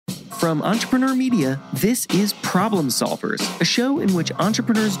From Entrepreneur Media, this is Problem Solvers, a show in which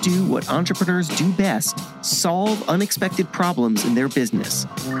entrepreneurs do what entrepreneurs do best: solve unexpected problems in their business.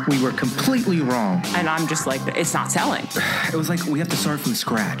 We were completely wrong. And I'm just like, it's not selling. It was like we have to start from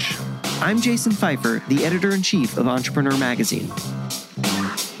scratch. I'm Jason Pfeiffer, the editor-in-chief of Entrepreneur Magazine.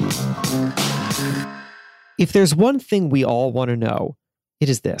 If there's one thing we all want to know, it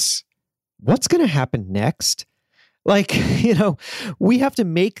is this: what's going to happen next? Like, we have to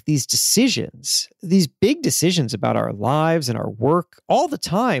make these decisions, these big decisions about our lives and our work all the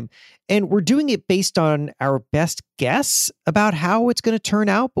time. And we're doing it based on our best guess about how it's going to turn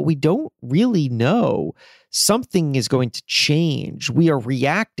out, but we don't really know. Something is going to change. We are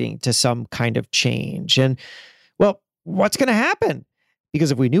reacting to some kind of change. And, well, what's going to happen?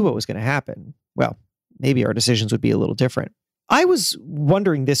 Because if we knew what was going to happen, well, maybe our decisions would be a little different. I was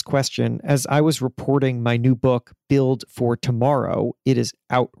wondering this question as I was reporting my new book, Build for Tomorrow. It is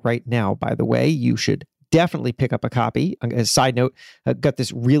out right now, by the way. You should definitely pick up a copy. As a side note, I got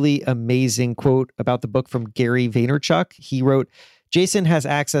this really amazing quote about the book from Gary Vaynerchuk. He wrote, "Jason has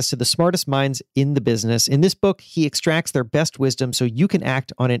access to the smartest minds in the business. In this book, he extracts their best wisdom so you can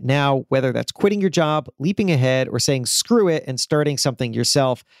act on it now, whether that's quitting your job, leaping ahead, or saying screw it and starting something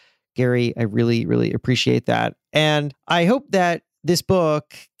yourself." Gary, I really, really appreciate that. And I hope that this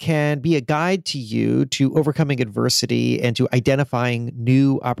book can be a guide to you to overcoming adversity and to identifying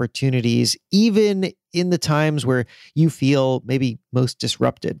new opportunities, even in the times where you feel maybe most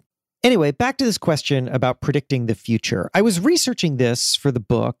disrupted. Anyway, back to this question about predicting the future. I was researching this for the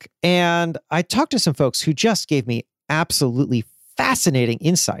book, and I talked to some folks who just gave me absolutely fascinating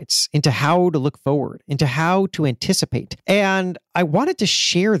insights into how to look forward, into how to anticipate. And I wanted to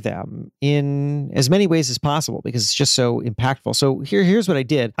share them in as many ways as possible because it's just so impactful. So here's what I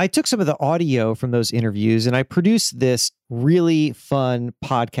did. I took some of the audio from those interviews and I produced this really fun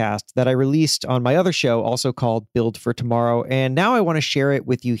podcast that I released on my other show, also called Build for Tomorrow. And now I want to share it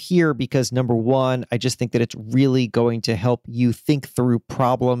with you here because, number one, I just think that it's really going to help you think through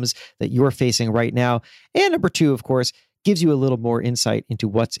problems that you're facing right now. And number two, of course, gives you a little more insight into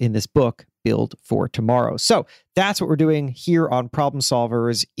what's in this book, Build for Tomorrow. So that's what we're doing here on Problem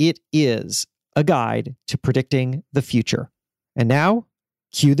Solvers. It is a guide to predicting the future. And now,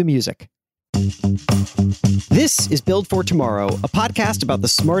 cue the music. This is Build for Tomorrow, a podcast about the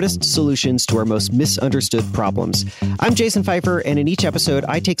smartest solutions to our most misunderstood problems. I'm Jason Pfeiffer, and in each episode,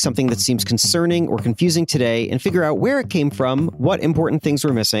 I take something that seems concerning or confusing today and figure out where it came from, what important things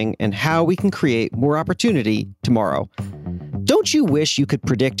we're missing, and how we can create more opportunity tomorrow. Don't you wish you could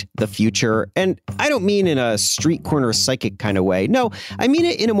predict the future? And I don't mean in a street corner psychic kind of way. No, I mean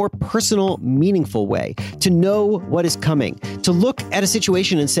it in a more personal, meaningful way. To know what is coming. To look at a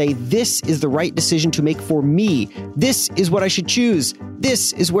situation and say, this is the right decision to make for me. This is what I should choose.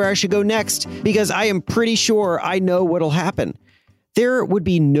 This is where I should go next, because I am pretty sure I know what'll happen. There would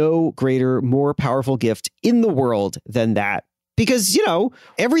be no greater, more powerful gift in the world than that. Because,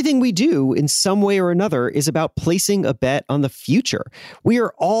 everything we do in some way or another is about placing a bet on the future. We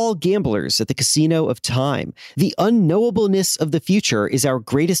are all gamblers at the casino of time. The unknowableness of the future is our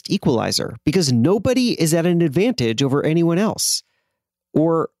greatest equalizer because nobody is at an advantage over anyone else.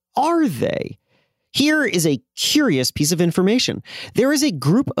 Or are they? Here is a curious piece of information. There is a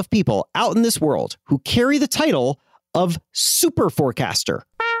group of people out in this world who carry the title of super forecaster.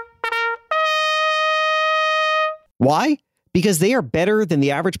 Why? Because they are better than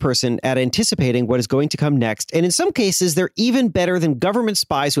the average person at anticipating what is going to come next. And in some cases, they're even better than government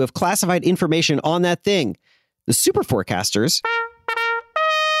spies who have classified information on that thing. The super forecasters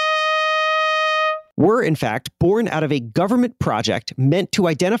were, in fact, born out of a government project meant to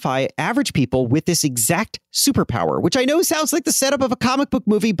identify average people with this exact superpower, which I know sounds like the setup of a comic book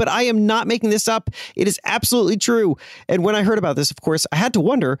movie, but I am not making this up. It is absolutely true. And when I heard about this, of course, I had to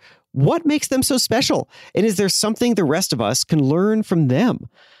wonder, what makes them so special? And is there something the rest of us can learn from them?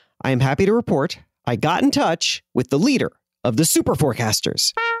 I am happy to report I got in touch with the leader of the super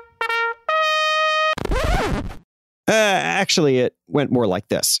forecasters. Actually, it went more like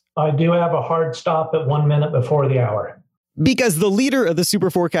this. I do have a hard stop at 1 minute before the hour. Because the leader of the super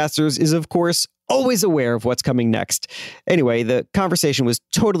forecasters is, of course, always aware of what's coming next. Anyway, the conversation was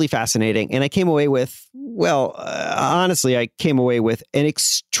totally fascinating, and I came away with, honestly, I came away with an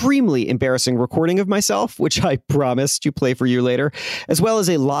extremely embarrassing recording of myself, which I promise to play for you later, as well as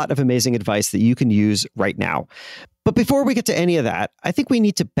a lot of amazing advice that you can use right now. But before we get to any of that, I think we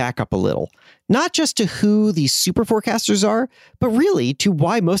need to back up a little. Not just to who these super forecasters are, but really to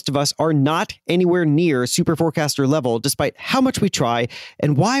why most of us are not anywhere near super forecaster level, despite how much we try,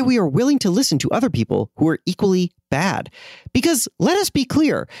 and why we are willing to listen to other people who are equally bad. Because let us be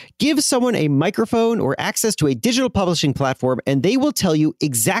clear, give someone a microphone or access to a digital publishing platform and they will tell you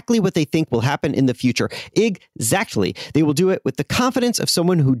exactly what they think will happen in the future. Exactly. They will do it with the confidence of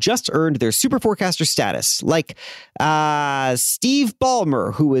someone who just earned their super forecaster status, like Steve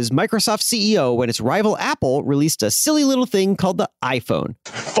Ballmer, who was Microsoft's CEO when its rival Apple released a silly little thing called the iPhone.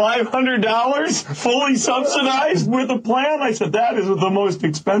 $500 fully subsidized with a plan? I said, that is the most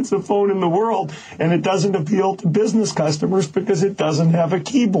expensive phone in the world, and it doesn't appeal to business customers because it doesn't have a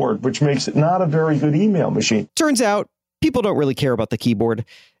keyboard, which makes it not a very good email machine. Turns out, people don't really care about the keyboard.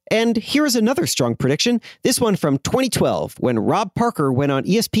 And here's another strong prediction, this one from 2012, when Rob Parker went on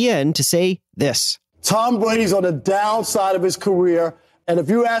ESPN to say this. Tom Brady's on the downside of his career, and if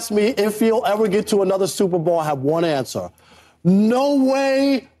you ask me if he'll ever get to another Super Bowl, I have one answer. No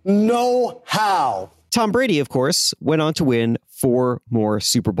way, no how. Tom Brady, of course, went on to win 4 more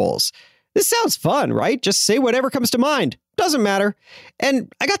Super Bowls. This sounds fun, right? Just say whatever comes to mind. Doesn't matter.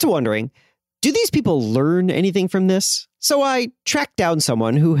 And I got to wondering, do these people learn anything from this? So I tracked down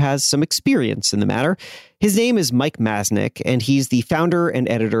someone who has some experience in the matter. His name is Mike Masnick, and he's the founder and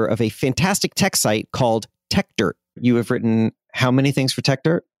editor of a fantastic tech site called TechDirt. You have written how many things for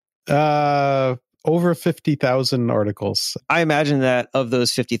TechDirt? Over 50,000 articles. I imagine that of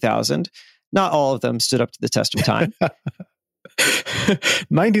those 50,000, not all of them stood up to the test of time.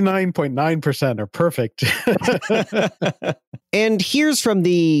 99.9% are perfect. And here's from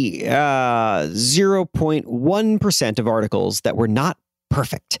the 0.1% of articles that were not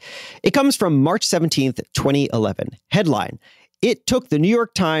perfect. It comes from March 17th, 2011. Headline: It took the New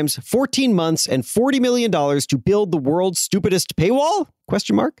York Times 14 months and $40 million to build the world's stupidest paywall? ?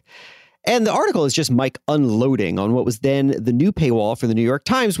 And the article is just Mike unloading on what was then the new paywall for the New York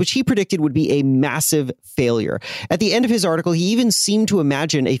Times, which he predicted would be a massive failure. At the end of his article, he even seemed to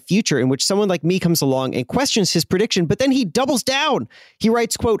imagine a future in which someone like me comes along and questions his prediction, but then he doubles down. He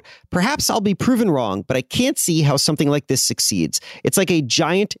writes, quote, "Perhaps I'll be proven wrong, but I can't see how something like this succeeds. It's like a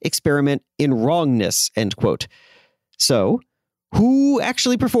giant experiment in wrongness," end quote. So, who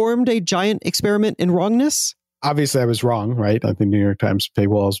actually performed a giant experiment in wrongness? Obviously, I was wrong, right? I think New York Times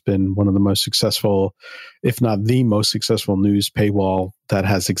paywall has been one of the most successful, if not the most successful news paywall that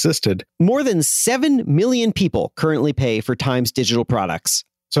has existed. More than 7 million people currently pay for Times digital products.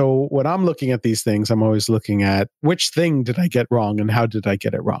 So when I'm looking at these things, I'm always looking at which thing did I get wrong and how did I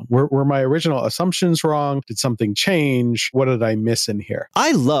get it wrong? Were my original assumptions wrong? Did something change? What did I miss in here?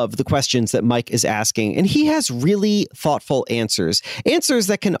 I love the questions that Mike is asking, and he has really thoughtful answers. Answers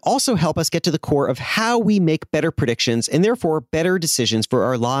that can also help us get to the core of how we make better predictions and therefore better decisions for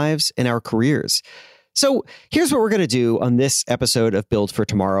our lives and our careers. So here's what we're going to do on this episode of Build for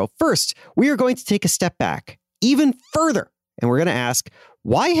Tomorrow. First, we are going to take a step back, even further, and we're going to ask,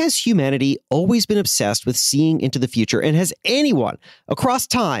 why has humanity always been obsessed with seeing into the future? And has anyone across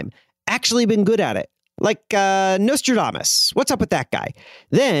time actually been good at it? Like Nostradamus. What's up with that guy?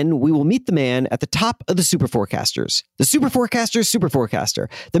 Then we will meet the man at the top of the super forecasters. The super forecaster,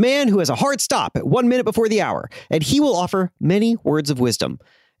 the man who has a hard stop at 1 minute before the hour. And he will offer many words of wisdom.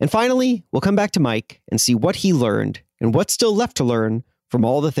 And finally, we'll come back to Mike and see what he learned and what's still left to learn from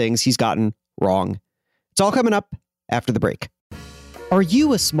all the things he's gotten wrong. It's all coming up after the break. Are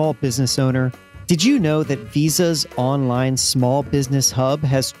you a small business owner? Did you know that Visa's online small business hub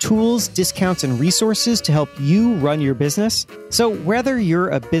has tools, discounts, and resources to help you run your business? So whether you're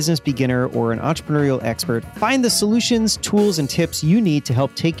a business beginner or an entrepreneurial expert, find the solutions, tools, and tips you need to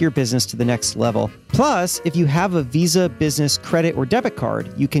help take your business to the next level. Plus, if you have a Visa business credit or debit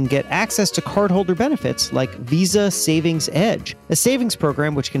card, you can get access to cardholder benefits like Visa Savings Edge, a savings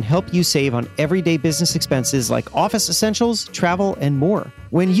program which can help you save on everyday business expenses like office essentials, travel, and more.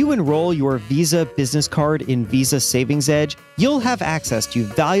 When you enroll your Visa business card in Visa Savings Edge, you'll have access to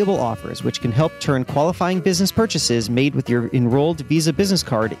valuable offers which can help turn qualifying business purchases made with your enrolled Visa business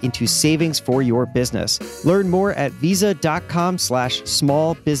card into savings for your business. Learn more at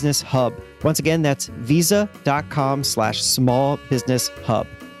visa.com/smallbusinesshub. Once again, that's visa.com/smallbusinesshub.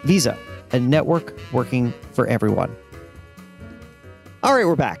 Visa, a network working for everyone. All right,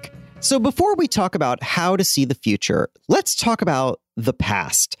 we're back. So before we talk about how to see the future, let's talk about the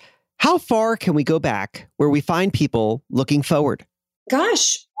past. How far can we go back where we find people looking forward?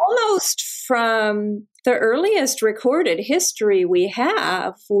 Gosh, almost from the earliest recorded history we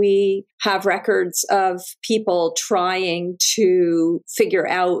have records of people trying to figure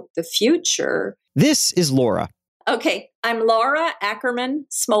out the future. This is Laura. Okay, I'm Laura Ackerman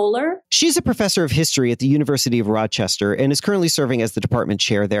Smoller. She's a professor of history at the University of Rochester and is currently serving as the department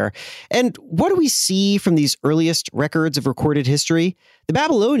chair there. And what do we see from these earliest records of recorded history? The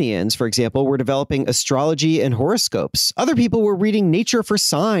Babylonians, for example, were developing astrology and horoscopes. Other people were reading nature for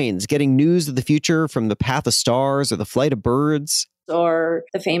signs, getting news of the future from the path of stars or the flight of birds. Or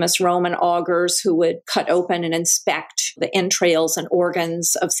the famous Roman augurs who would cut open and inspect the entrails and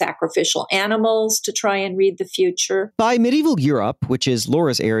organs of sacrificial animals to try and read the future. By medieval Europe, which is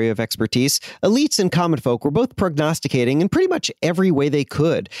Laura's area of expertise, elites and common folk were both prognosticating in pretty much every way they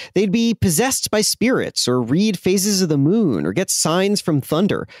could. They'd be possessed by spirits or read phases of the moon or get signs from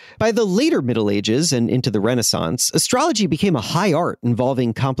thunder. By the later Middle Ages and into the Renaissance, astrology became a high art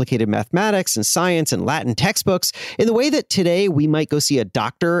involving complicated mathematics and science and Latin textbooks in the way that today we might go see a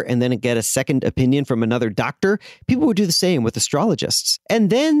doctor and then get a second opinion from another doctor. People would do the same with astrologists. And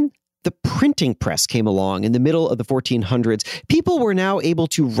then the printing press came along in the middle of the 1400s. People were now able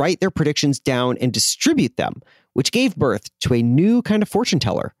to write their predictions down and distribute them, which gave birth to a new kind of fortune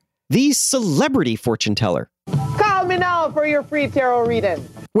teller, the celebrity fortune teller. Call me now for your free tarot reading.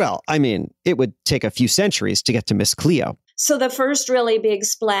 Well, I mean, it would take a few centuries to get to Miss Cleo. So the first really big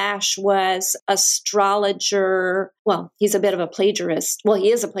splash was astrologer. Well, he's a bit of a plagiarist. Well,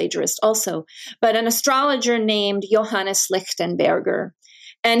 he is a plagiarist also, but an astrologer named Johannes Lichtenberger.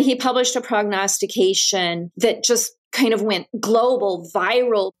 And he published a prognostication that just kind of went global,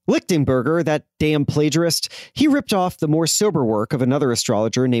 viral. Lichtenberger, that damn plagiarist, he ripped off the more sober work of another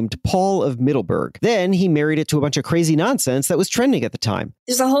astrologer named Paul of Middelburg. Then he married it to a bunch of crazy nonsense that was trending at the time.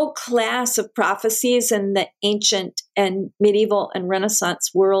 There's a whole class of prophecies in the ancient and medieval and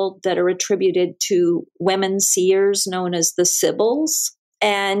Renaissance world that are attributed to women seers known as the Sibyls.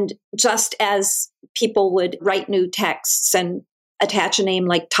 And just as people would write new texts and attach a name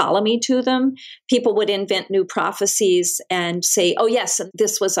like Ptolemy to them, people would invent new prophecies and say, oh, yes, and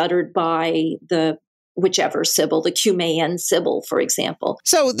this was uttered by the whichever Sibyl, the Cumaean Sibyl, for example.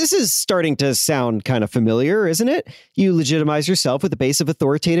 So this is starting to sound kind of familiar, isn't it? You legitimize yourself with a base of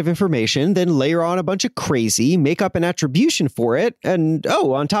authoritative information, then layer on a bunch of crazy, make up an attribution for it, and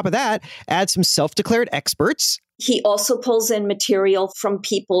on top of that, add some self-declared experts. He also pulls in material from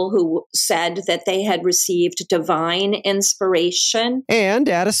people who said that they had received divine inspiration. And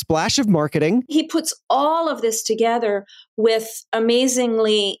add a splash of marketing. He puts all of this together with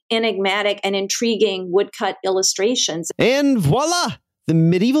amazingly enigmatic and intriguing woodcut illustrations. And voila! The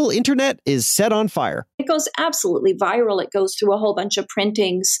medieval internet is set on fire. It goes absolutely viral. It goes through a whole bunch of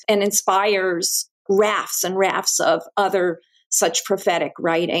printings and inspires rafts and rafts of other such prophetic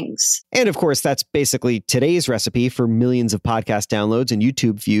writings. And of course, that's basically today's recipe for millions of podcast downloads and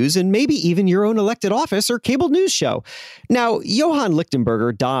YouTube views, and maybe even your own elected office or cable news show. Now, Johann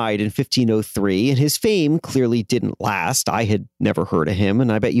Lichtenberger died in 1503, and his fame clearly didn't last. I had never heard of him,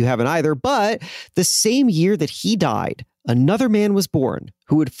 and I bet you haven't either. But the same year that he died, another man was born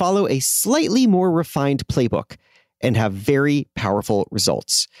who would follow a slightly more refined playbook and have very powerful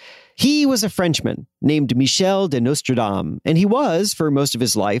results. He was a Frenchman named Michel de Nostradame, and he was, for most of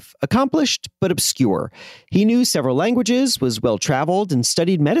his life, accomplished but obscure. He knew several languages, was well-traveled, and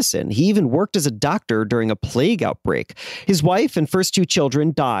studied medicine. He even worked as a doctor during a plague outbreak. His wife and first two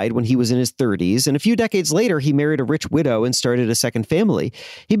children died when he was in his 30s, and a few decades later, he married a rich widow and started a second family.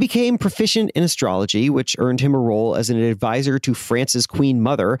 He became proficient in astrology, which earned him a role as an advisor to France's Queen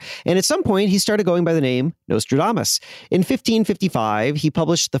Mother, and at some point, he started going by the name Nostradamus. In 1555, he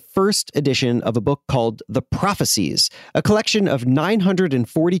published the first edition of a book called The Prophecies, a collection of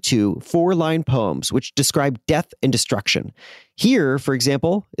 942 four-line poems which describe death and destruction. Here, for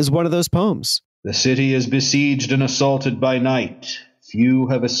example, is one of those poems. The city is besieged and assaulted by night. Few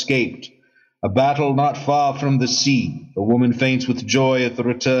have escaped. A battle not far from the sea. A woman faints with joy at the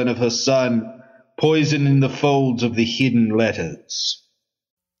return of her son. Poison in the folds of the hidden letters.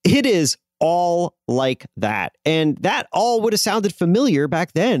 It is all like that. And that all would have sounded familiar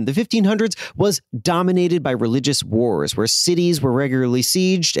back then. The 1500s was dominated by religious wars, where cities were regularly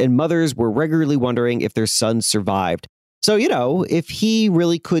sieged and mothers were regularly wondering if their sons survived. So, if he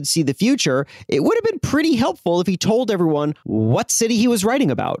really could see the future, it would have been pretty helpful if he told everyone what city he was writing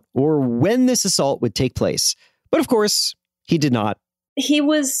about or when this assault would take place. But of course, he did not. He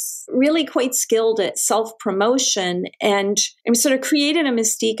was really quite skilled at self-promotion and sort of created a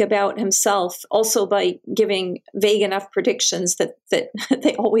mystique about himself also by giving vague enough predictions that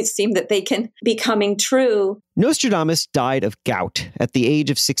they always seem that they can be coming true. Nostradamus died of gout at the age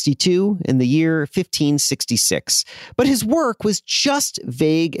of 62 in the year 1566. But his work was just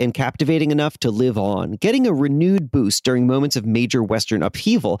vague and captivating enough to live on, getting a renewed boost during moments of major Western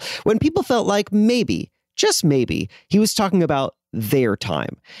upheaval when people felt like maybe, just maybe, he was talking about their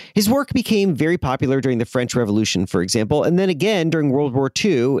time. His work became very popular during the French Revolution, for example, and then again during World War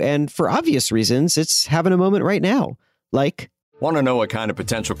II, and for obvious reasons, it's having a moment right now. Like, want to know what kind of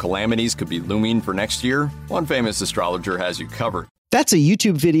potential calamities could be looming for next year? One famous astrologer has you covered. That's a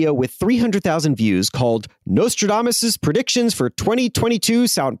YouTube video with 300,000 views called Nostradamus' Predictions for 2022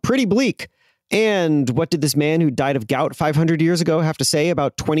 Sound Pretty Bleak. And what did this man who died of gout 500 years ago have to say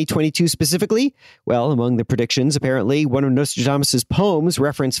about 2022 specifically? Well, among the predictions, apparently, one of Nostradamus' poems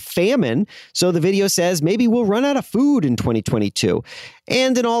referenced famine. So the video says maybe we'll run out of food in 2022.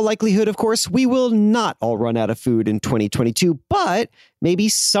 And in all likelihood, of course, we will not all run out of food in 2022, but maybe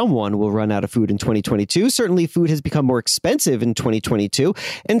someone will run out of food in 2022. Certainly, food has become more expensive in 2022.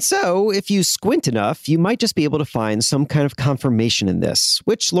 And so, if you squint enough, you might just be able to find some kind of confirmation in this,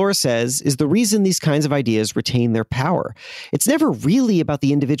 which Laura says is the reason these kinds of ideas retain their power. It's never really about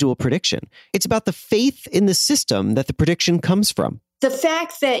the individual prediction. It's about the faith in the system that the prediction comes from. The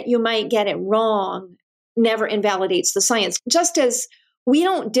fact that you might get it wrong never invalidates the science. Just as we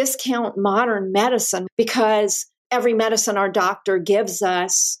don't discount modern medicine because every medicine our doctor gives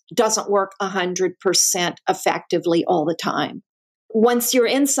us doesn't work 100% effectively all the time. Once you're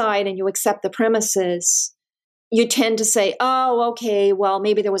inside and you accept the premises, you tend to say, oh, okay, well,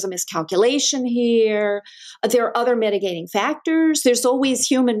 maybe there was a miscalculation here. There are other mitigating factors. There's always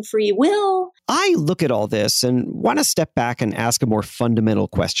human free will. I look at all this and want to step back and ask a more fundamental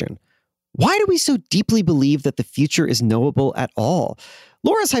question. Why do we so deeply believe that the future is knowable at all?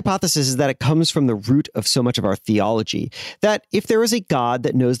 Laura's hypothesis is that it comes from the root of so much of our theology, that if there is a God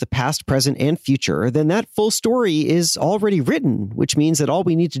that knows the past, present, and future, then that full story is already written, which means that all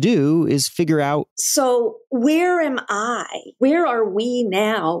we need to do is figure out. So where am I? Where are we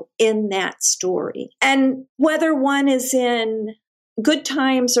now in that story? And whether one is in good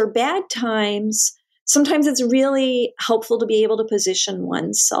times or bad times, sometimes it's really helpful to be able to position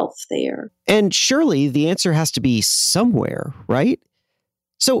oneself there. And surely the answer has to be somewhere, right?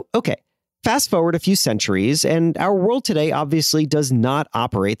 So, okay, fast forward a few centuries, and our world today obviously does not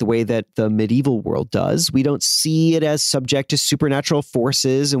operate the way that the medieval world does. We don't see it as subject to supernatural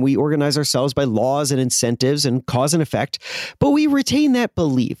forces, and we organize ourselves by laws and incentives and cause and effect. But we retain that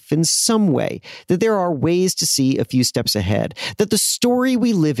belief in some way that there are ways to see a few steps ahead, that the story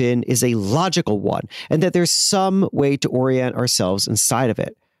we live in is a logical one, and that there's some way to orient ourselves inside of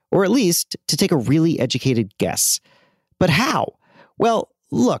it, or at least to take a really educated guess. But how? Well,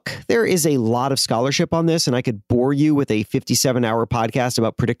 look, there is a lot of scholarship on this, and I could bore you with a 57-hour podcast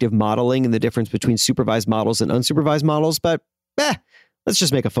about predictive modeling and the difference between supervised models and unsupervised models, but let's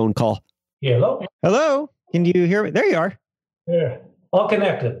just make a phone call. Hello? Hello? Can you hear me? There you are. Yeah, all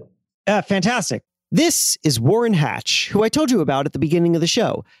connected. Fantastic. This is Warren Hatch, who I told you about at the beginning of the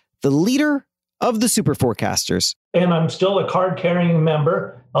show, the leader of the Super Forecasters. And I'm still a card-carrying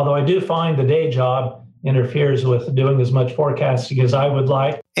member, although I do find the day job interferes with doing as much forecasting as I would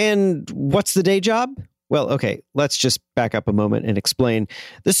like. And what's the day job? Well, okay, let's just back up a moment and explain.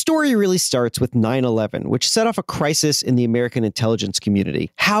 The story really starts with 9/11, which set off a crisis in the American intelligence community.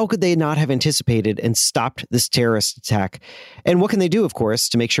 How could they not have anticipated and stopped this terrorist attack? And what can they do, of course,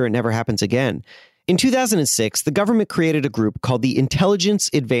 to make sure it never happens again? In 2006, the government created a group called the Intelligence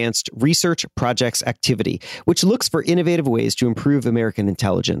Advanced Research Projects Activity, which looks for innovative ways to improve American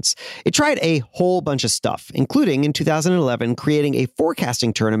intelligence. It tried a whole bunch of stuff, including in 2011, creating a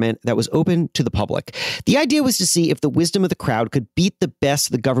forecasting tournament that was open to the public. The idea was to see if the wisdom of the crowd could beat the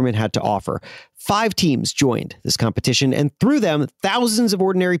best the government had to offer. 5 teams joined this competition, and through them, thousands of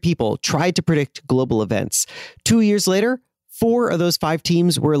ordinary people tried to predict global events. 2 years later, 4 of those 5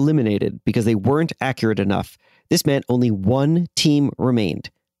 teams were eliminated because they weren't accurate enough. This meant only one team remained.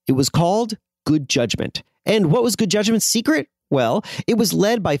 It was called Good Judgment. And what was Good Judgment's secret? Well, it was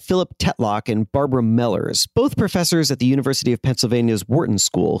led by Philip Tetlock and Barbara Mellers, both professors at the University of Pennsylvania's Wharton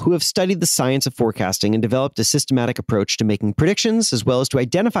School, who have studied the science of forecasting and developed a systematic approach to making predictions, as well as to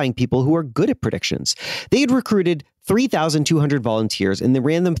identifying people who are good at predictions. They had recruited 3,200 volunteers, and they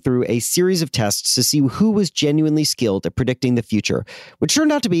ran them through a series of tests to see who was genuinely skilled at predicting the future, which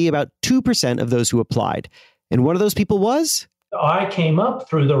turned out to be about 2% of those who applied. And one of those people was? I came up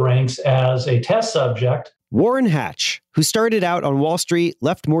through the ranks as a test subject. Warren Hatch, who started out on Wall Street,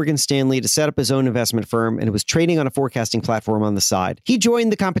 left Morgan Stanley to set up his own investment firm, and was trading on a forecasting platform on the side. He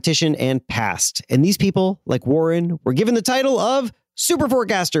joined the competition and passed. And these people, like Warren, were given the title of Super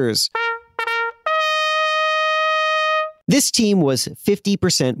Forecasters. This team was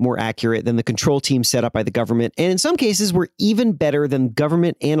 50% more accurate than the control team set up by the government, and in some cases were even better than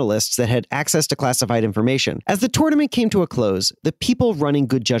government analysts that had access to classified information. As the tournament came to a close, the people running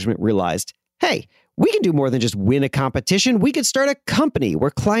Good Judgment realized, hey, We can do more than just win a competition. We could start a company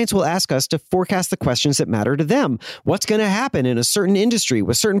where clients will ask us to forecast the questions that matter to them. What's going to happen in a certain industry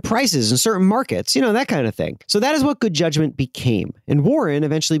with certain prices and certain markets, that kind of thing. So that is what Good Judgment became. And Warren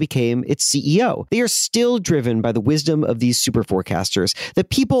eventually became its CEO. They are still driven by the wisdom of these super forecasters, the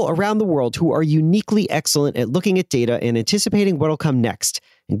people around the world who are uniquely excellent at looking at data and anticipating what'll come next.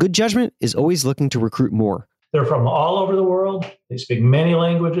 And Good Judgment is always looking to recruit more. They're from all over the world. They speak many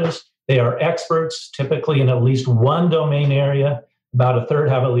languages. They are experts, typically in at least one domain area. About a third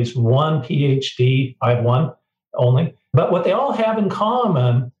have at least one PhD. I have one only. But what they all have in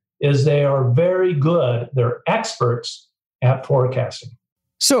common is they are very good. They're experts at forecasting.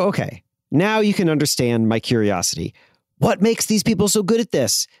 So, okay, now you can understand my curiosity. What makes these people so good at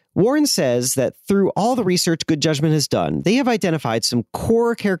this? Warren says that through all the research Good Judgment has done, they have identified some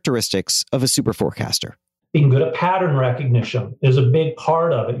core characteristics of a super forecaster. Being good at pattern recognition is a big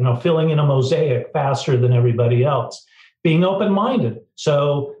part of it, filling in a mosaic faster than everybody else. Being open-minded.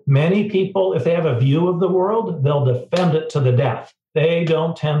 So many people, if they have a view of the world, they'll defend it to the death. They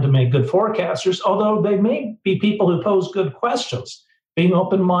don't tend to make good forecasters, although they may be people who pose good questions. Being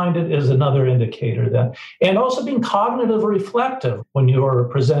open-minded is another indicator then. And also being cognitive reflective. When you are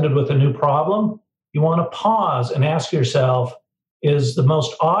presented with a new problem, you want to pause and ask yourself, is the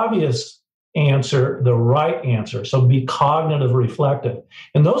most obvious answer the right answer? So be cognitive reflective.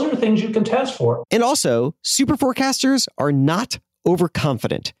 And those are things you can test for. And also, super forecasters are not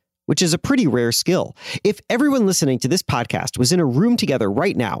overconfident, which is a pretty rare skill. If everyone listening to this podcast was in a room together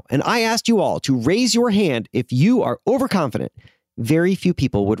right now, and I asked you all to raise your hand if you are overconfident, very few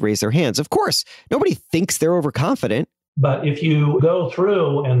people would raise their hands. Of course, nobody thinks they're overconfident. But if you go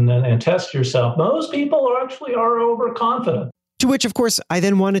through and test yourself, most people are overconfident. To which, of course, I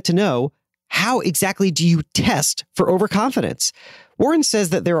then wanted to know, how exactly do you test for overconfidence? Warren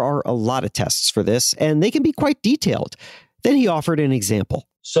says that there are a lot of tests for this, and they can be quite detailed. Then he offered an example.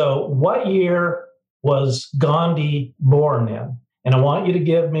 So what year was Gandhi born in? And I want you to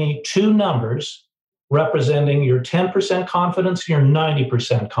give me two numbers representing your 10% confidence and your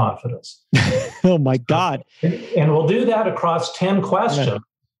 90% confidence. Oh, my God. And we'll do that across 10 questions.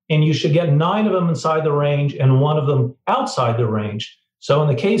 And you should get 9 of them inside the range and 1 of them outside the range. So in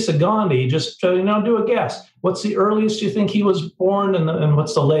the case of Gandhi, just do a guess. What's the earliest you think he was born and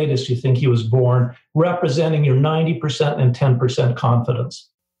what's the latest you think he was born, representing your 90% and 10% confidence?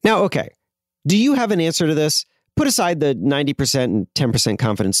 Now, okay, do you have an answer to this? Put aside the 90% and 10%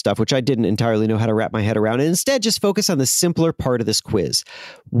 confidence stuff, which I didn't entirely know how to wrap my head around, and instead just focus on the simpler part of this quiz.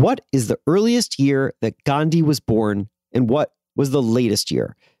 What is the earliest year that Gandhi was born, and what was the latest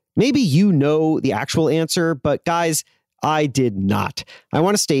year? Maybe you know the actual answer, but guys, I did not. I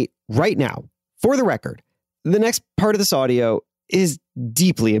want to state right now, for the record, the next part of this audio is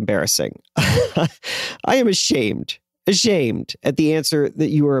deeply embarrassing. I am ashamed at the answer that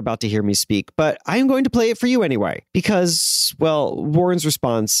you are about to hear me speak, but I am going to play it for you anyway, because, well, Warren's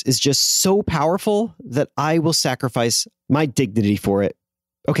response is just so powerful that I will sacrifice my dignity for it.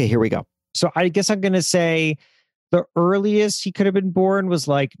 Okay, here we go. So I guess I'm going to say the earliest he could have been born was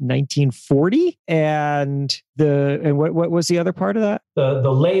like 1940, and what was the other part of that?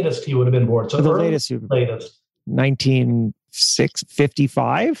 The latest he would have been born. So the latest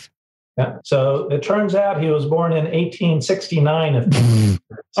 1955. Yeah. So it turns out he was born in 1869.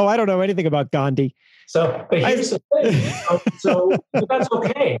 Oh, I don't know anything about Gandhi. So, but here's the thing. So that's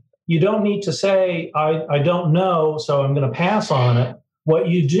okay. You don't need to say, I don't know, so I'm going to pass on it. What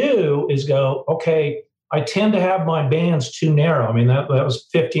you do is go, okay, I tend to have my bands too narrow. I mean, that was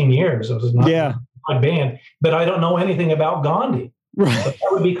 15 years. It was not my band, but I don't know anything about Gandhi. Right. But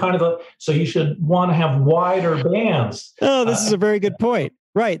that would be kind of so you should want to have wider bands. Oh, this is a very good point.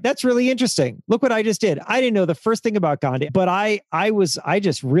 Right. That's really interesting. Look what I just did. I didn't know the first thing about Gandhi, but I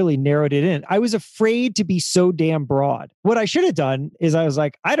just really narrowed it in. I was afraid to be so damn broad. What I should have done is I was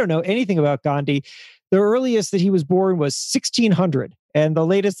like, I don't know anything about Gandhi. The earliest that he was born was 1600, and the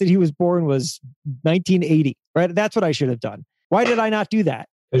latest that he was born was 1980. Right. That's what I should have done. Why did I not do that?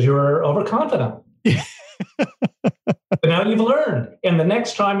 Because you were overconfident. But now you've learned. And the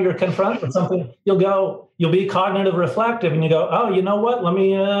next time you're confronted with something, you'll be cognitive reflective and you go, oh, you know what?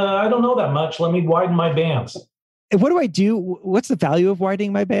 I don't know that much. Let me widen my bands. And what do I do? What's the value of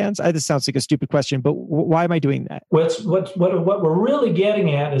widening my bands? This sounds like a stupid question, but why am I doing that? What we're really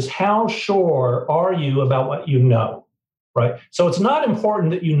getting at is how sure are you about what you know, right? So it's not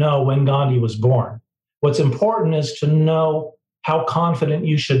important that you know when Gandhi was born. What's important is to know how confident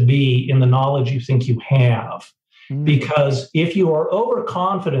you should be in the knowledge you think you have. Because if you are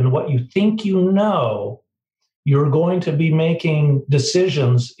overconfident in what you think you know, you're going to be making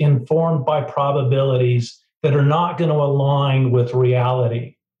decisions informed by probabilities that are not going to align with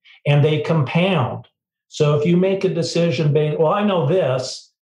reality. And they compound. So if you make a decision based, well, I know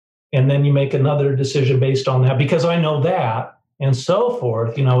this, and then you make another decision based on that because I know that, and so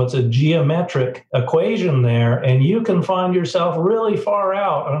forth. It's a geometric equation there, and you can find yourself really far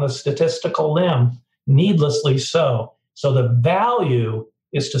out on a statistical limb, needlessly so. So the value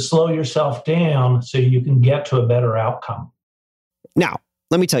is to slow yourself down so you can get to a better outcome. Now,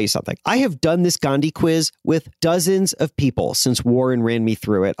 let me tell you something. I have done this Gandhi quiz with dozens of people since Warren ran me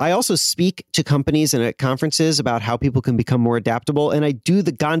through it. I also speak to companies and at conferences about how people can become more adaptable, and I do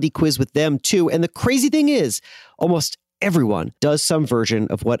the Gandhi quiz with them too. And the crazy thing is, almost everyone does some version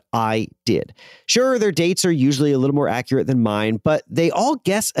of what I did. Sure, their dates are usually a little more accurate than mine, but they all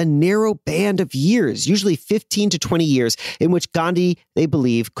guess a narrow band of years, usually 15 to 20 years, in which Gandhi, they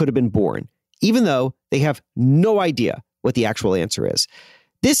believe, could have been born, even though they have no idea what the actual answer is.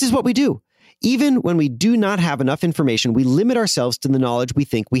 This is what we do. Even when we do not have enough information, we limit ourselves to the knowledge we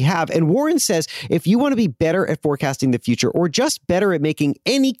think we have. And Warren says, if you want to be better at forecasting the future or just better at making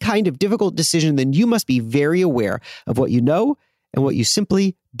any kind of difficult decision, then you must be very aware of what you know and what you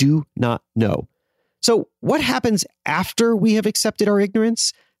simply do not know. So what happens after we have accepted our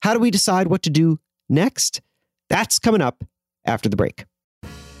ignorance? How do we decide what to do next? That's coming up after the break.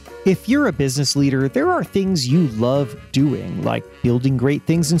 If you're a business leader, there are things you love doing, like building great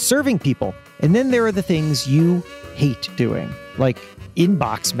things and serving people. And then there are the things you hate doing, like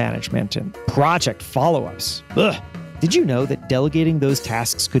inbox management and project follow-ups. Ugh. Did you know that delegating those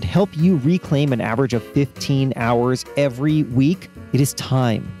tasks could help you reclaim an average of 15 hours every week? It is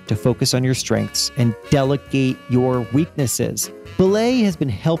time to focus on your strengths and delegate your weaknesses. Belay has been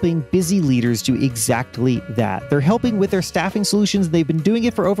helping busy leaders do exactly that. They're helping with their staffing solutions. They've been doing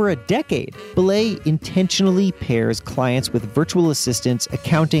it for over a decade. Belay intentionally pairs clients with virtual assistants,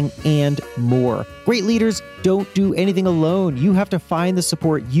 accounting, and more. Great leaders don't do anything alone. You have to find the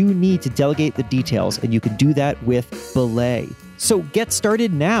support you need to delegate the details, and you can do that with Belay. So get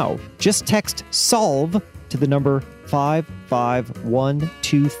started now. Just text SOLVE to the number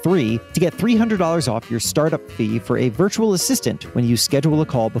 55123 to get $300 off your startup fee for a virtual assistant when you schedule a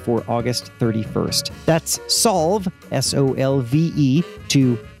call before August 31st. That's SOLVE, SOLVE,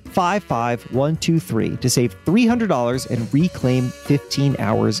 to 55123 to save $300 and reclaim 15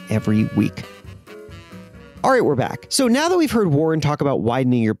 hours every week. All right, we're back. So now that we've heard Warren talk about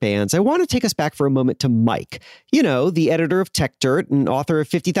widening your bands, I want to take us back for a moment to Mike. You know, the editor of Tech Dirt and author of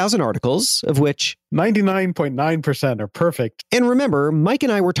 50,000 articles, of which 99.9% are perfect. And remember, Mike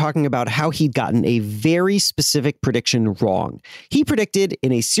and I were talking about how he'd gotten a very specific prediction wrong. He predicted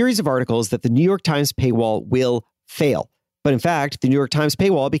in a series of articles that the New York Times paywall will fail. But in fact, the New York Times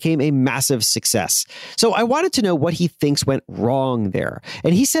paywall became a massive success. So I wanted to know what he thinks went wrong there.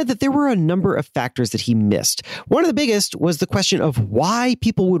 And he said that there were a number of factors that he missed. One of the biggest was the question of why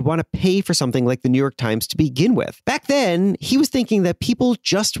people would want to pay for something like the New York Times to begin with. Back then, he was thinking that people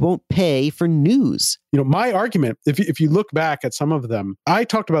just won't pay for news. You know, my argument, if you look back at some of them, I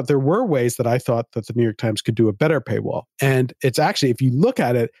talked about there were ways that I thought that the New York Times could do a better paywall. And it's actually, if you look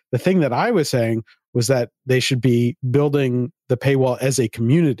at it, the thing that I was saying was that they should be building the paywall as a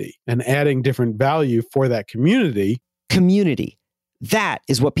community and adding different value for that community. Community. That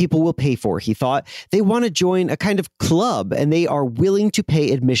is what people will pay for, he thought. They want to join a kind of club, and they are willing to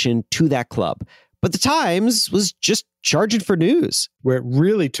pay admission to that club. But the Times was just charging for news. Where it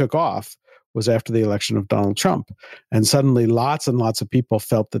really took off was after the election of Donald Trump. And suddenly lots and lots of people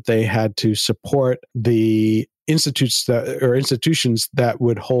felt that they had to support the institutions that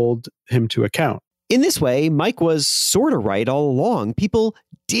would hold him to account. In this way, Mike was sort of right all along. People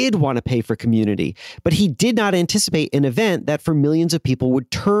did want to pay for community, but he did not anticipate an event that for millions of people would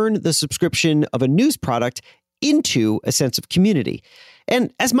turn the subscription of a news product into a sense of community.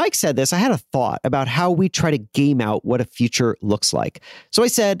 And as Mike said this, I had a thought about how we try to game out what a future looks like. So I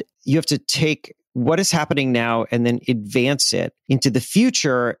said, you have to take what is happening now and then advance it into the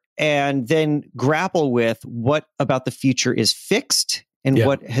future and then grapple with what about the future is fixed and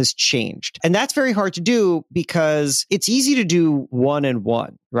what has changed. And that's very hard to do because it's easy to do one and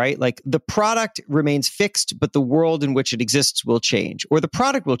one, right? Like the product remains fixed, but the world in which it exists will change. Or the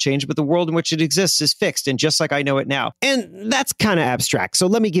product will change, but the world in which it exists is fixed and just like I know it now. And that's kind of abstract. So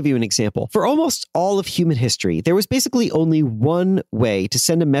let me give you an example. For almost all of human history, there was basically only one way to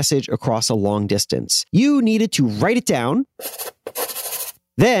send a message across a long distance. You needed to write it down,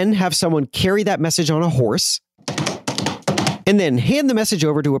 then have someone carry that message on a horse, and then hand the message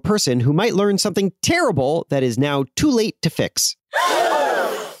over to a person who might learn something terrible that is now too late to fix.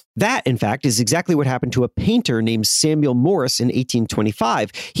 That, in fact, is exactly what happened to a painter named Samuel Morse in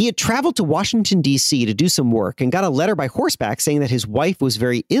 1825. He had traveled to Washington, D.C. to do some work and got a letter by horseback saying that his wife was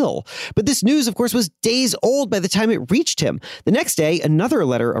very ill. But this news, of course, was days old by the time it reached him. The next day, another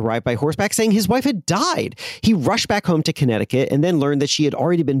letter arrived by horseback saying his wife had died. He rushed back home to Connecticut and then learned that she had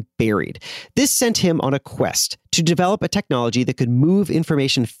already been buried. This sent him on a quest to develop a technology that could move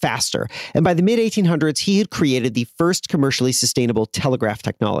information faster. And by the mid-1800s, he had created the first commercially sustainable telegraph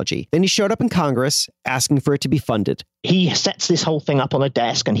technology. Then he showed up in Congress asking for it to be funded. He sets this whole thing up on a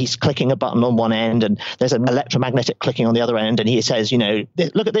desk and he's clicking a button on one end and there's an electromagnetic clicking on the other end. And he says,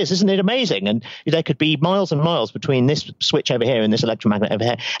 look at this, isn't it amazing? And there could be miles and miles between this switch over here and this electromagnet over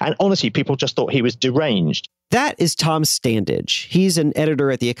here. And honestly, people just thought he was deranged. That is Tom Standage. He's an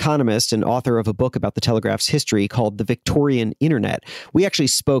editor at The Economist and author of a book about the telegraph's history called The Victorian Internet. We actually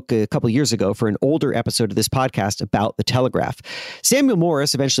spoke a couple years ago for an older episode of this podcast about the telegraph. Samuel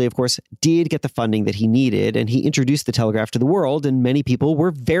Morse eventually, of course, did get the funding that he needed, and he introduced the telegraph to the world, and many people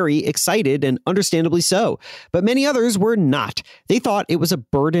were very excited, and understandably so. But many others were not. They thought it was a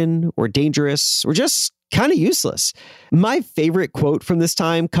burden or dangerous or just kind of useless. My favorite quote from this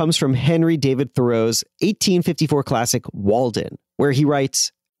time comes from Henry David Thoreau's 1854 classic Walden, where he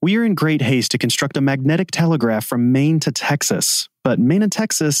writes, "We are in great haste to construct a magnetic telegraph from Maine to Texas. But Maine and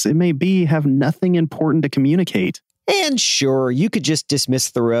Texas, it may be, have nothing important to communicate." And sure, you could just dismiss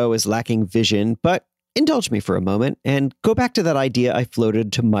Thoreau as lacking vision, but indulge me for a moment and go back to that idea I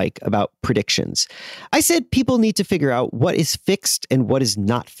floated to Mike about predictions. I said people need to figure out what is fixed and what is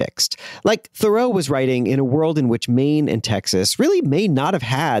not fixed. Like Thoreau was writing in a world in which Maine and Texas really may not have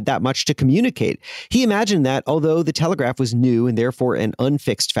had that much to communicate. He imagined that although the telegraph was new and therefore an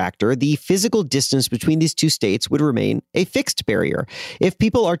unfixed factor, the physical distance between these two states would remain a fixed barrier. If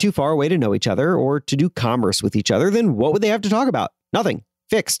people are too far away to know each other or to do commerce with each other, then what would they have to talk about? Nothing.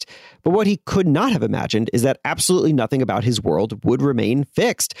 Fixed. But what he could not have imagined is that absolutely nothing about his world would remain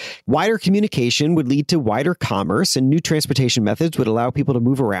fixed. Wider communication would lead to wider commerce, and new transportation methods would allow people to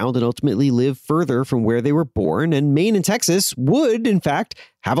move around and ultimately live further from where they were born. And Maine and Texas would, in fact,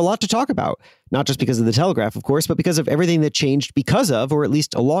 have a lot to talk about. Not just because of the telegraph, of course, but because of everything that changed because of, or at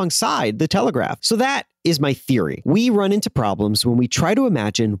least alongside, the telegraph. So that is my theory. We run into problems when we try to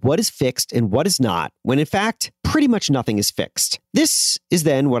imagine what is fixed and what is not, when in fact, pretty much nothing is fixed. This is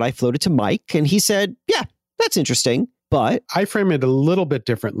then what I floated to Mike, and he said, yeah, that's interesting. But I frame it a little bit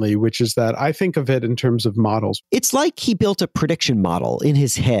differently, which is that I think of it in terms of models. It's like he built a prediction model in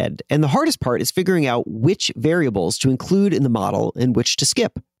his head. And the hardest part is figuring out which variables to include in the model and which to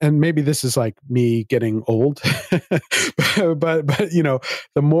skip. And maybe this is like me getting old, but the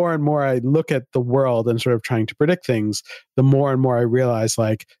more and more I look at the world and sort of trying to predict things, the more and more I realize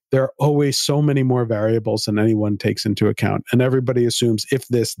like there are always so many more variables than anyone takes into account. And everybody assumes if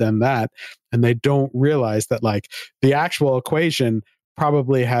this, then that. And they don't realize that like the actual equation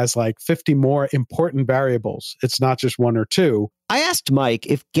probably has like 50 more important variables. It's not just one or two. I asked Mike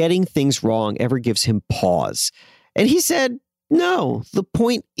if getting things wrong ever gives him pause. And he said, no, the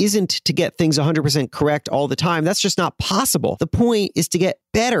point isn't to get things 100% correct all the time. That's just not possible. The point is to get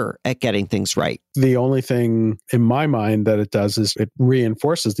better at getting things right. The only thing in my mind that it does is it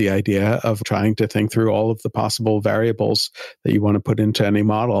reinforces the idea of trying to think through all of the possible variables that you want to put into any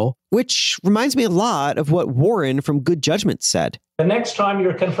model. Which reminds me a lot of what Warren from Good Judgment said. The next time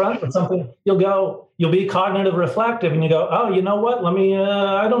you're confronted with something, you'll be cognitive reflective and you go, oh, you know what?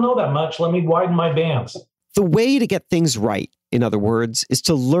 I don't know that much. Let me widen my bands. The way to get things right, in other words, is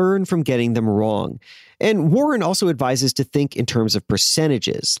to learn from getting them wrong. And Warren also advises to think in terms of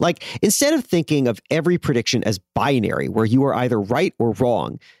percentages. Like, instead of thinking of every prediction as binary, where you are either right or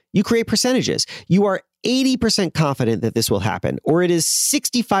wrong, you create percentages. You are 80% confident that this will happen, or it is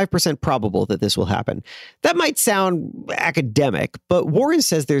 65% probable that this will happen. That might sound academic, but Warren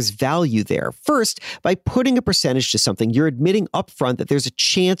says there's value there. First, by putting a percentage to something, you're admitting upfront that there's a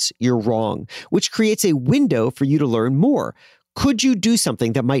chance you're wrong, which creates a window for you to learn more. Could you do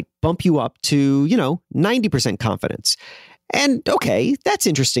something that might bump you up to, 90% confidence? And okay, that's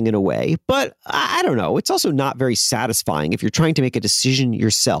interesting in a way, but I don't know. It's also not very satisfying if you're trying to make a decision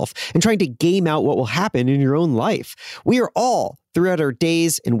yourself and trying to game out what will happen in your own life. We are all, throughout our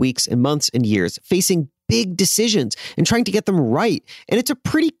days and weeks and months and years, facing big decisions and trying to get them right. And it's a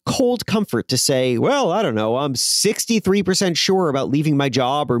pretty cold comfort to say, well, I don't know, I'm 63% sure about leaving my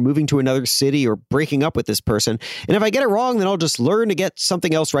job or moving to another city or breaking up with this person. And if I get it wrong, then I'll just learn to get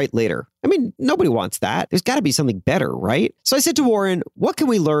something else right later. I mean, nobody wants that. There's got to be something better, right? So I said to Warren, what can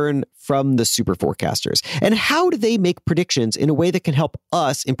we learn from the super forecasters? And how do they make predictions in a way that can help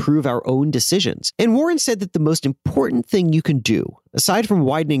us improve our own decisions? And Warren said that the most important thing you can do do, aside from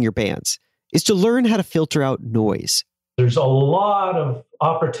widening your bands, is to learn how to filter out noise. There's a lot of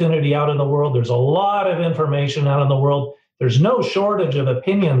opportunity out in the world. There's a lot of information out in the world. There's no shortage of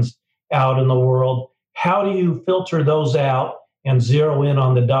opinions out in the world. How do you filter those out and zero in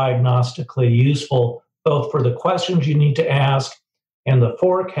on the diagnostically useful, both for the questions you need to ask and the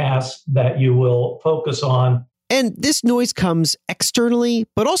forecasts that you will focus on? And this noise comes externally,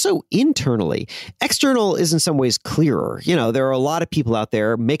 but also internally. External is in some ways clearer. There are a lot of people out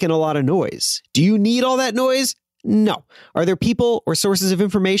there making a lot of noise. Do you need all that noise? No. Are there people or sources of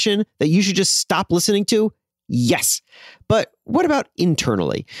information that you should just stop listening to? Yes. But what about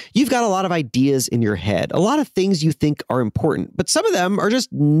internally? You've got a lot of ideas in your head, a lot of things you think are important, but some of them are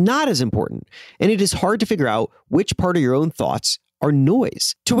just not as important. And it is hard to figure out which part of your own thoughts are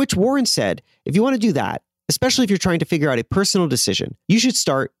noise. To which Warren said, if you want to do that, especially if you're trying to figure out a personal decision, you should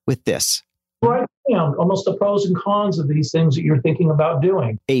start with this. Write down almost the pros and cons of these things that you're thinking about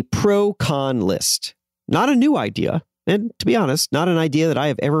doing. A pro-con list. Not a new idea. And to be honest, not an idea that I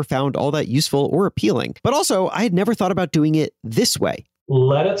have ever found all that useful or appealing. But also, I had never thought about doing it this way.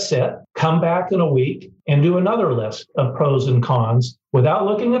 Let it sit, come back in a week, and do another list of pros and cons without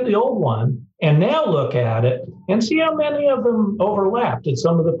looking at the old one. And now look at it and see how many of them overlap. Did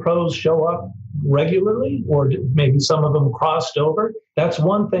some of the pros show up regularly, or did maybe some of them crossed over? That's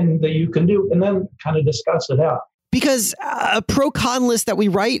one thing that you can do, and then kind of discuss it out. Because a pro-con list that we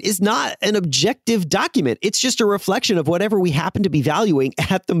write is not an objective document. It's just a reflection of whatever we happen to be valuing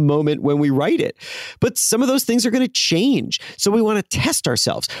at the moment when we write it. But some of those things are going to change. So we want to test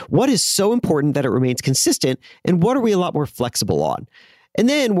ourselves. What is so important that it remains consistent? And what are we a lot more flexible on? And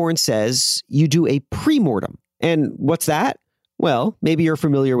then Warren says you do a pre-mortem. And what's that? Well, maybe you're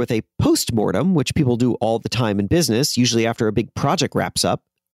familiar with a post-mortem, which people do all the time in business, usually after a big project wraps up.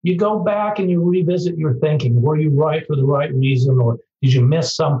 You go back and you revisit your thinking. Were you right for the right reason, or did you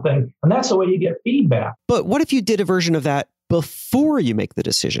miss something? And that's the way you get feedback. But what if you did a version of that before you make the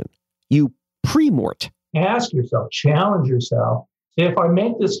decision? You pre-mort. Ask yourself, challenge yourself. If I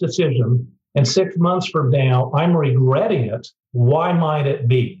make this decision and 6 months from now, I'm regretting it, why might it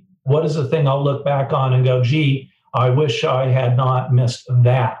be? What is the thing I'll look back on and go, gee, I wish I had not missed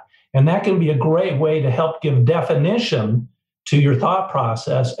that? And that can be a great way to help give definition to your thought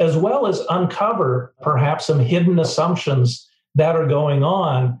process, as well as uncover perhaps some hidden assumptions that are going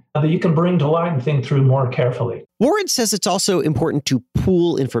on that you can bring to light and think through more carefully. Warren says it's also important to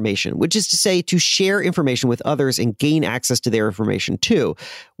pool information, which is to say to share information with others and gain access to their information too.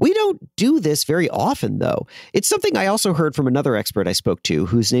 We don't do this very often, though. It's something I also heard from another expert I spoke to,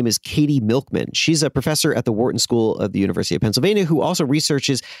 whose name is Katie Milkman. She's a professor at the Wharton School of the University of Pennsylvania who also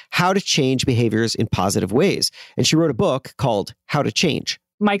researches how to change behaviors in positive ways. And she wrote a book called How to Change.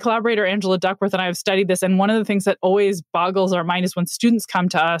 My collaborator, Angela Duckworth, and I have studied this. And one of the things that always boggles our mind is when students come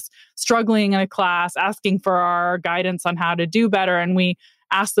to us struggling in a class, asking for our guidance on how to do better. And we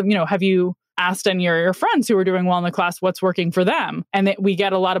ask them, have you asked any of your friends who are doing well in the class what's working for them? And we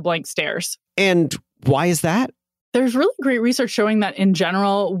get a lot of blank stares. And why is that? There's really great research showing that in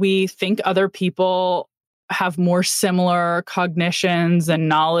general, we think other people have more similar cognitions and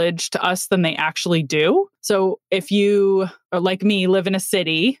knowledge to us than they actually do. So if you, or like me, live in a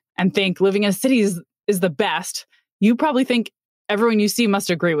city and think living in a city is the best, you probably think everyone you see must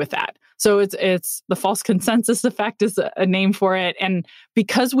agree with that. So it's the false consensus effect is a name for it. And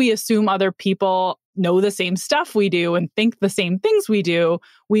because we assume other people know the same stuff we do and think the same things we do,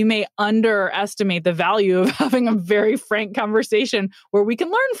 we may underestimate the value of having a very frank conversation where we can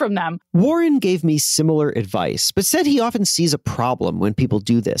learn from them. Warren gave me similar advice, but said he often sees a problem when people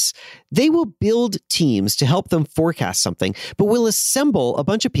do this. They will build teams to help them forecast something, but will assemble a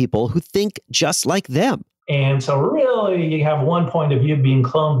bunch of people who think just like them. And so really, you have one point of view being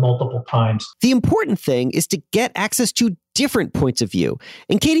cloned multiple times. The important thing is to get access to different points of view.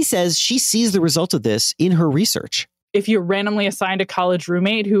 And Katie says she sees the result of this in her research. If you're randomly assigned a college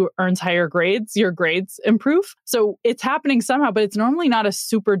roommate who earns higher grades, your grades improve. So it's happening somehow, but it's normally not a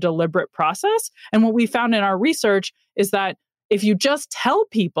super deliberate process. And what we found in our research is that if you just tell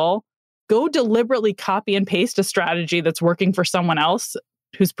people, go deliberately copy and paste a strategy that's working for someone else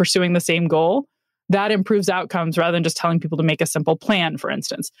who's pursuing the same goal, that improves outcomes rather than just telling people to make a simple plan, for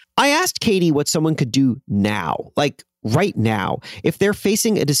instance. I asked Katie what someone could do now, like right now, if they're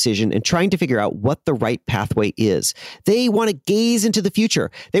facing a decision and trying to figure out what the right pathway is. They want to gaze into the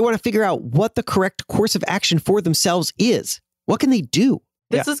future. They want to figure out what the correct course of action for themselves is. What can they do?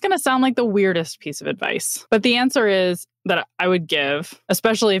 This is going to sound like the weirdest piece of advice, but the answer is that I would give,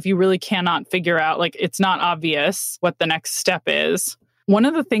 especially if you really cannot figure out, like it's not obvious what the next step is. One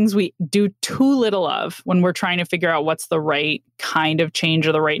of the things we do too little of when we're trying to figure out what's the right kind of change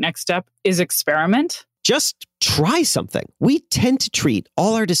or the right next step is experiment. Just try something. We tend to treat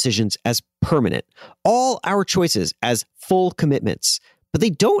all our decisions as permanent, all our choices as full commitments, but they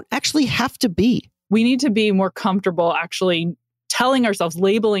don't actually have to be. We need to be more comfortable actually telling ourselves,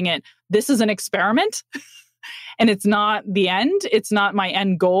 labeling it, this is an experiment and it's not the end. It's not my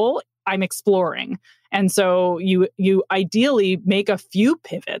end goal. I'm exploring. And so you ideally make a few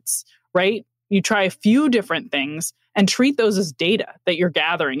pivots, right? You try a few different things and treat those as data that you're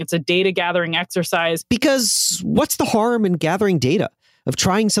gathering. It's a data gathering exercise. Because what's the harm in gathering data, of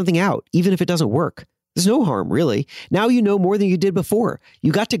trying something out, even if it doesn't work? There's no harm, really. Now you know more than you did before.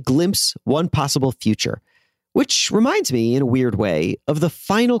 You got to glimpse one possible future. Which reminds me, in a weird way, of the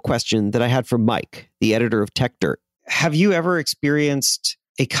final question that I had from Mike, the editor of Tech Dirt. Have you ever experienced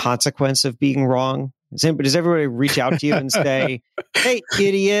a consequence of being wrong? Does everybody reach out to you and say, hey,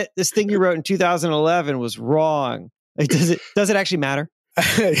 idiot, this thing you wrote in 2011 was wrong? Like, does it actually matter?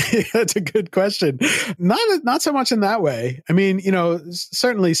 That's a good question. Not so much in that way. I mean,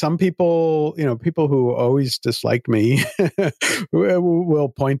 certainly some people, people who always disliked me will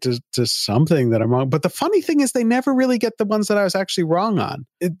point to something that I'm wrong. But the funny thing is they never really get the ones that I was actually wrong on.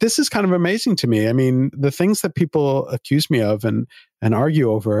 This is kind of amazing to me. I mean, the things that people accuse me of and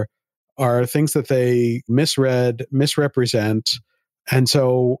argue over are things that they misrepresent. And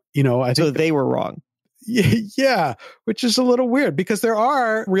so, I think so they were wrong. Yeah, which is a little weird because there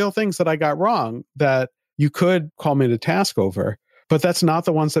are real things that I got wrong that you could call me to task over, but that's not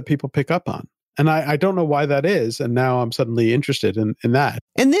the ones that people pick up on. And I don't know why that is. And now I'm suddenly interested in that.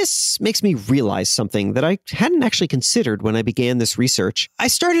 And this makes me realize something that I hadn't actually considered when I began this research. I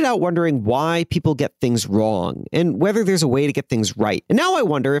started out wondering why people get things wrong and whether there's a way to get things right. And now I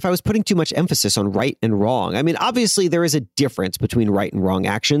wonder if I was putting too much emphasis on right and wrong. I mean, obviously there is a difference between right and wrong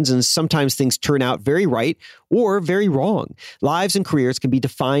actions, and sometimes things turn out very right or very wrong. Lives and careers can be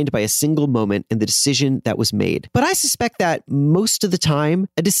defined by a single moment in the decision that was made. But I suspect that most of the time,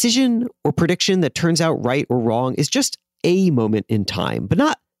 a decision or prediction that turns out right or wrong is just a moment in time, but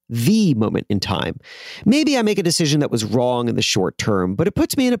not the moment in time. Maybe I make a decision that was wrong in the short term, but it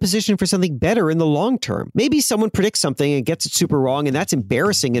puts me in a position for something better in the long term. Maybe someone predicts something and gets it super wrong, and that's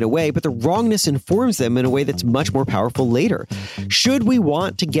embarrassing in a way, but the wrongness informs them in a way that's much more powerful later. Should we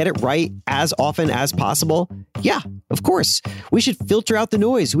want to get it right as often as possible? Yeah, of course. We should filter out the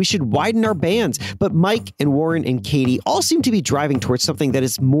noise. We should widen our bands. But Mike and Warren and Katie all seem to be driving towards something that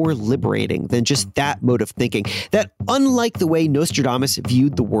is more liberating than just that mode of thinking. That unlike the way Nostradamus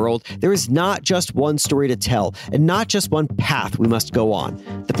viewed the world, there is not just one story to tell and not just one path we must go on.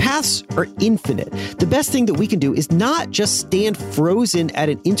 The paths are infinite. The best thing that we can do is not just stand frozen at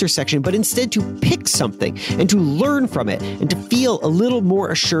an intersection, but instead to pick something and to learn from it and to feel a little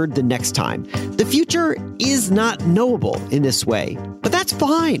more assured the next time. The future is not knowable in this way, but that's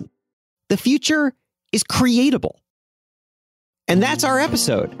fine. The future is creatable. And that's our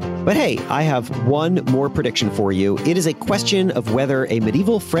episode. But hey, I have one more prediction for you. It is a question of whether a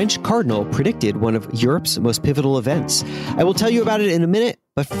medieval French cardinal predicted one of Europe's most pivotal events. I will tell you about it in a minute,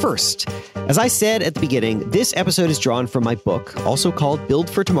 but first, as I said at the beginning, this episode is drawn from my book, also called Build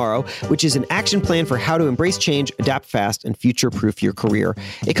for Tomorrow, which is an action plan for how to embrace change, adapt fast, and future-proof your career.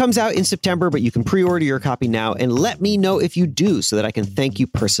 It comes out in September, but you can pre-order your copy now and let me know if you do so that I can thank you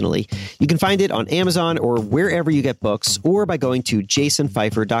personally. You can find it on Amazon or wherever you get books, or by going to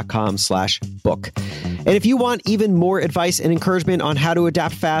jasonfeifer.com/book. And if you want even more advice and encouragement on how to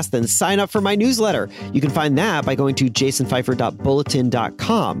adapt fast, then sign up for my newsletter. You can find that by going to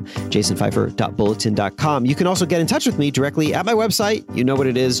jasonfeifer.bulletin.com. jasonfeifer.bulletin.com. You can also get in touch with me directly at my website. You know what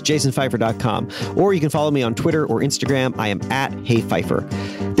it is, jasonfeifer.com. Or you can follow me on Twitter or Instagram. I am at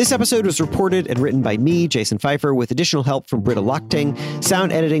HeyPfeiffer. This episode was reported and written by me, Jason Feifer, with additional help from Britta Lochting.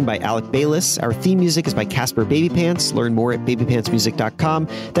 Sound editing by Alec Bayless. Our theme music is by Casper Babypants. Learn more at babypantsmusic.com.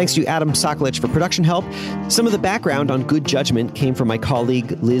 Thanks to Adam Soklich for production help. Some of the background on Good Judgment came from my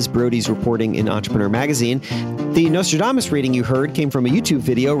colleague Liz Brody's reporting in Entrepreneur Magazine. The Nostradamus reading you heard came from a YouTube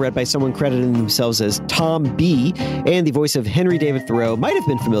video read by someone crediting themselves as Tom B, and the voice of Henry David Thoreau might have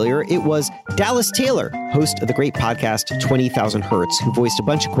been familiar. It was Dallas Taylor, host of the great podcast 20,000 Hertz, who voiced a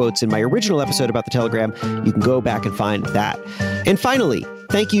bunch of quotes in my original episode about the Telegram. You can go back and find that. And finally,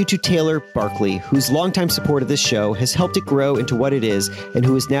 thank you to Taylor Barkley, whose longtime support of this show has helped it grow into what it is, and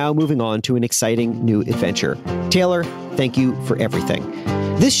who is now moving on to an exciting new adventure. Taylor, thank you for everything.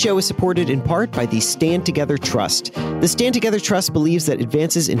 This show is supported in part by the Stand Together Trust. The Stand Together Trust believes that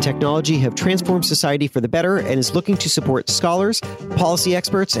advances in technology have transformed society for the better and is looking to support scholars, policy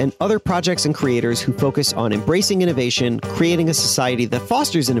experts, and other projects and creators who focus on embracing innovation, creating a society that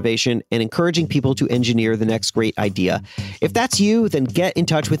fosters innovation, and encouraging people to engineer the next great idea. If that's you, then get in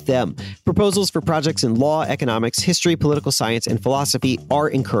touch with them. Proposals for projects in law, economics, history, political science, and philosophy are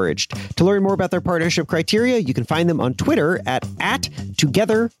encouraged. To learn more about their partnership criteria, you can find them on Twitter at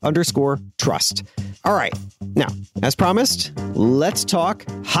 @together_trust. All right. Now, as promised, let's talk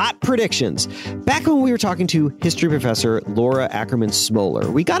hot predictions. Back when we were talking to history professor Laura Ackerman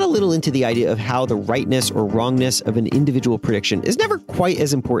Smoller, we got a little into the idea of how the rightness or wrongness of an individual prediction is never quite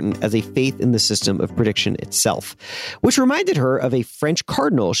as important as a faith in the system of prediction itself, which reminded her of a French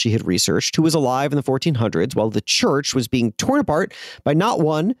cardinal she had researched who was alive in the 1400s while the church was being torn apart by not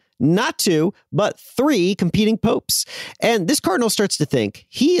one, not two, but three competing popes. And this cardinal starts to think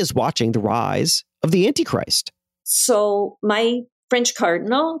he is watching the rise of the Antichrist. So my French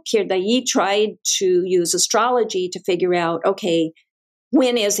cardinal, Pierre Dailly, tried to use astrology to figure out, okay,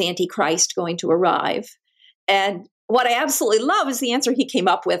 when is Antichrist going to arrive? And what I absolutely love is the answer he came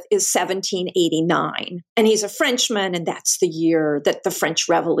up with is 1789. And he's a Frenchman, and that's the year that the French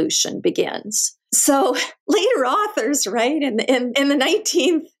Revolution begins. So later authors, right, in the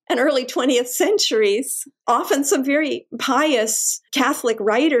 19th and early 20th centuries, often some very pious Catholic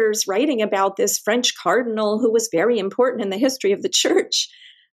writers writing about this French cardinal who was very important in the history of the church,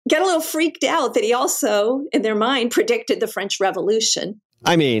 get a little freaked out that he also, in their mind, predicted the French Revolution.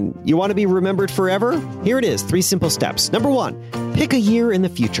 I mean, you want to be remembered forever? Here it is, 3 simple steps. Number 1, pick a year in the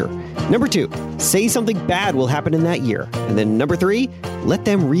future. Number 2, say something bad will happen in that year. And then number 3, let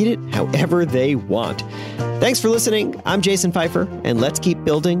them read it however they want. Thanks for listening. I'm Jason Pfeiffer, and let's keep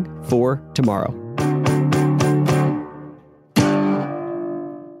building for tomorrow.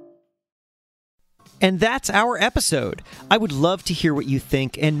 And that's our episode. I would love to hear what you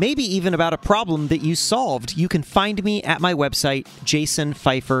think, and maybe even about a problem that you solved. You can find me at my website,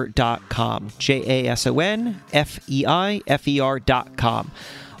 jasonpfeiffer.com. JASONFEIFER.com.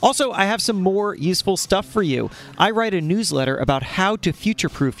 Also, I have some more useful stuff for you. I write a newsletter about how to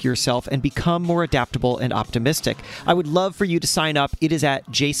future-proof yourself and become more adaptable and optimistic. I would love for you to sign up. It is at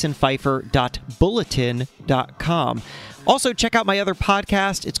jasonpfeiffer.bulletin.com. Also, check out my other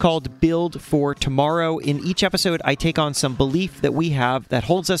podcast. It's called Build for Tomorrow. In each episode, I take on some belief that we have that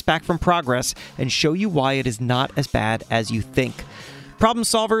holds us back from progress and show you why it is not as bad as you think. Problem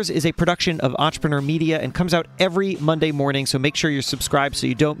Solvers is a production of Entrepreneur Media and comes out every Monday morning, so make sure you're subscribed so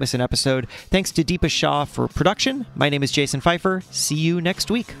you don't miss an episode. Thanks to Deepa Shah for production. My name is Jason Pfeiffer. See you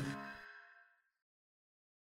next week.